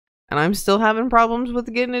and I'm still having problems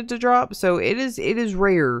with getting it to drop. So it is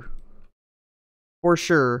rare for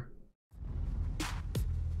sure.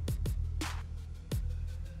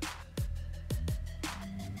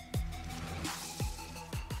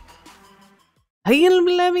 Hey,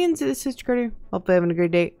 Meloblox, this is Critter. Hope you're having a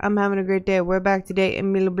great day. I'm having a great day. We're back today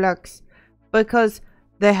in Meloblox because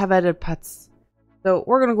they have added pets. So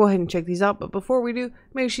we're gonna go ahead and check these out. But before we do,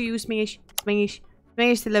 make sure you smash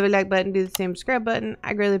the like button, do the same subscribe button.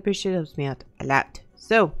 I greatly appreciate it. It helps me out a lot.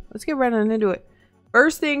 So let's get right on into it.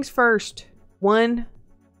 First things first. 1,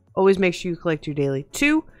 always make sure you collect your daily.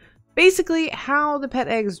 2, basically how the pet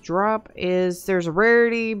eggs drop is there's a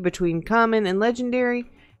rarity between common and legendary,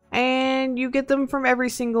 and you get them from every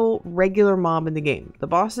single regular mob in the game. The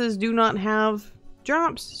bosses do not have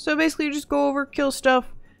drops, so basically you just go over, kill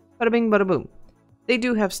stuff, bada bing, bada boom. They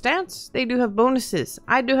do have stats, they do have bonuses.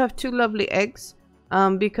 I do have 2 lovely eggs,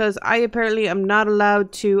 because I apparently am not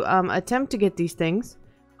allowed to attempt to get these things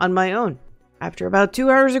on my own. After about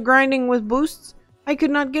 2 hours of grinding with boosts, I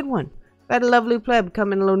could not get one. I had a lovely pleb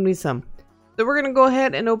come and loan me some. So we're going to go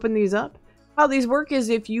ahead and open these up. How these work is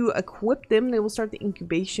if you equip them, they will start the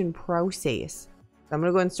incubation process. So I'm going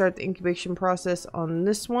to go ahead and start the incubation process on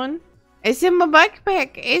this one. It's in my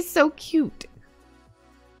backpack. It's so cute.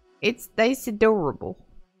 That's adorable.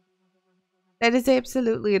 That is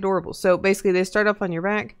absolutely adorable. So basically they start off on your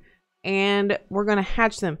back and we're going to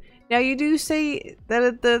hatch them. Now you do say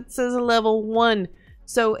that it says a level 1.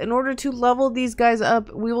 So in order to level these guys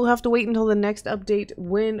up, we will have to wait until the next update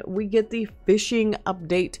when we get the fishing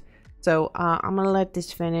update. So I'm going to let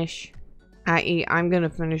this finish. i.e. I'm going to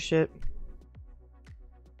finish it.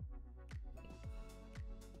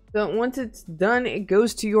 So once it's done, it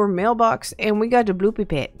goes to your mailbox and we got the bloopy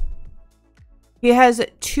pet. He has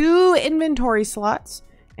 2 inventory slots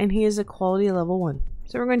and he is a quality level 1.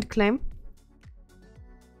 So we're going to claim.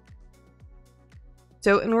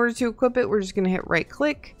 So in order to equip it, we're just going to hit right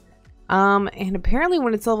click. And apparently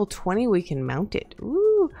when it's level 20, we can mount it.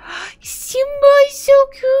 Ooh, Simba is so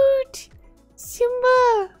cute.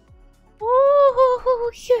 Simba.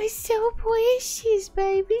 Oh, you're so precious,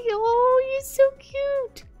 baby. Oh, you're so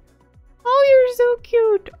cute. Oh, you're so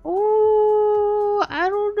cute. Oh, I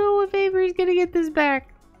don't know if Avery's going to get this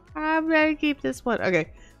back. I'm going to keep this one.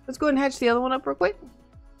 Okay, let's go ahead and hatch the other one up real quick.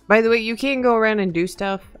 By the way, you can go around and do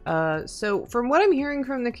stuff. So from what I'm hearing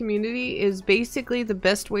from the community is basically the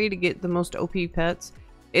best way to get the most OP pets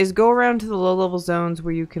is go around to the low level zones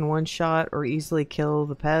where you can one-shot or easily kill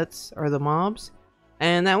the pets or the mobs.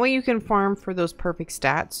 And that way you can farm for those perfect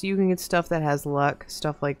stats. You can get stuff that has luck,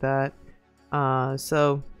 stuff like that.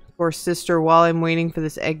 So, of course, sister, while I'm waiting for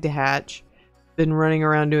this egg to hatch, been running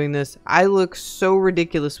around doing this. I look so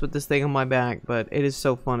ridiculous with this thing on my back, but it is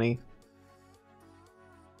so funny.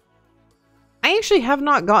 I actually have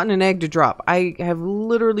not gotten an egg to drop. I have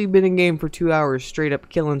literally been in game for 2 hours straight up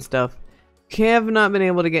killing stuff. Have not been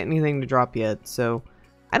able to get anything to drop yet, so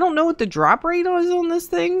I don't know what the drop rate is on this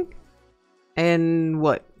thing. And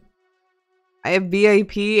what? I have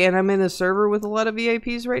VIP and I'm in a server with a lot of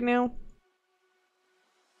VIPs right now.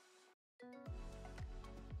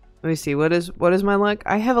 Let me see, what is my luck?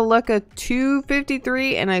 I have a luck of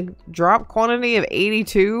 253 and a drop quantity of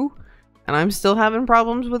 82. And I'm still having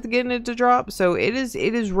problems with getting it to drop, so it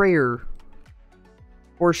is rare.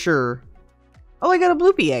 For sure. Oh, I got a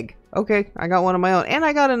bloopy egg. Okay, I got one on my own. And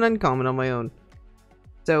I got an uncommon on my own.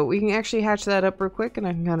 So we can actually hatch that up real quick and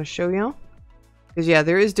I can kind of show y'all. Because yeah,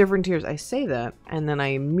 there is different tiers. I say that, and then I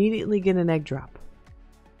immediately get an egg drop.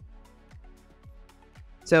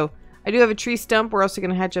 So, I do have a tree stump. We're also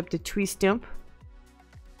going to hatch up the tree stump.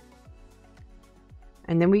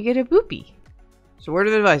 And then we get a bloopy. So word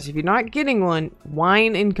of advice, if you're not getting one,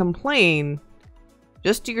 whine and complain.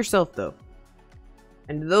 Just to yourself, though.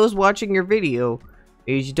 And to those watching your video,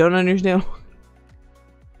 because you don't understand.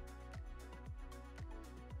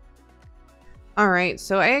 Alright,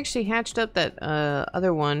 so I actually hatched up that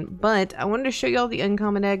other one, but I wanted to show you all the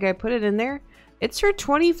uncommon egg. I put it in there. It's for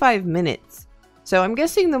 25 minutes. So I'm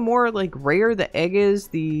guessing the more like rare the egg is,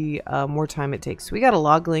 the more time it takes. So we got a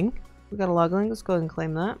logling. Let's go ahead and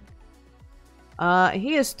claim that.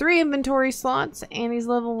 He has 3 inventory slots, and he's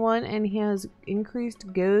level 1, and he has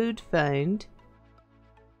increased gold found.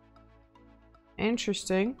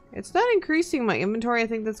 Interesting. It's not increasing my inventory. I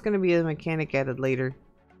think that's going to be a mechanic added later.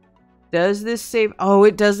 Does this save? Oh,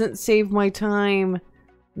 it doesn't save my time.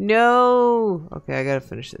 No. Okay, I gotta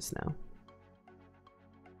finish this now.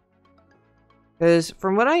 Because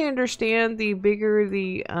from what I understand, the bigger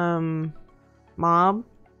the mob,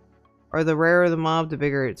 or the rarer the mob, the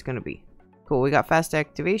bigger it's going to be. Cool, we got fast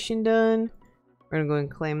activation done. We're going to go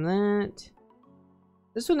and claim that.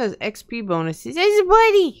 This one has XP bonuses. There's a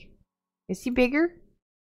buddy! Is he bigger?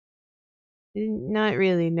 Not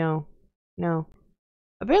really, no. No.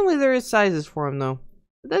 Apparently there is sizes for him, though.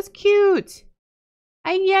 But that's cute!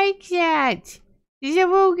 I like that! He's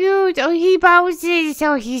so cute! Oh, he bounces!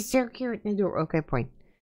 Oh, he's so cute and adorable. Okay, point.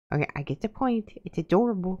 Okay, I get the point. It's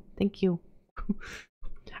adorable. Thank you.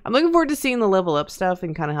 I'm looking forward to seeing the level up stuff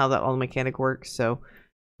and kind of how that all the mechanic works, so...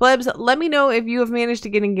 Plebs, let me know if you have managed to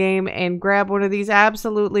get in game and grab one of these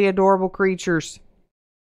absolutely adorable creatures.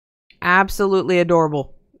 Absolutely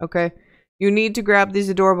adorable. Okay? You need to grab these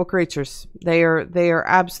adorable creatures. They are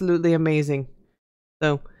absolutely amazing.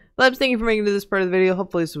 So, plebs, thank you for making it to this part of the video.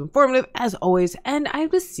 Hopefully this was informative as always, and I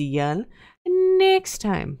will see you next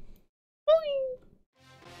time.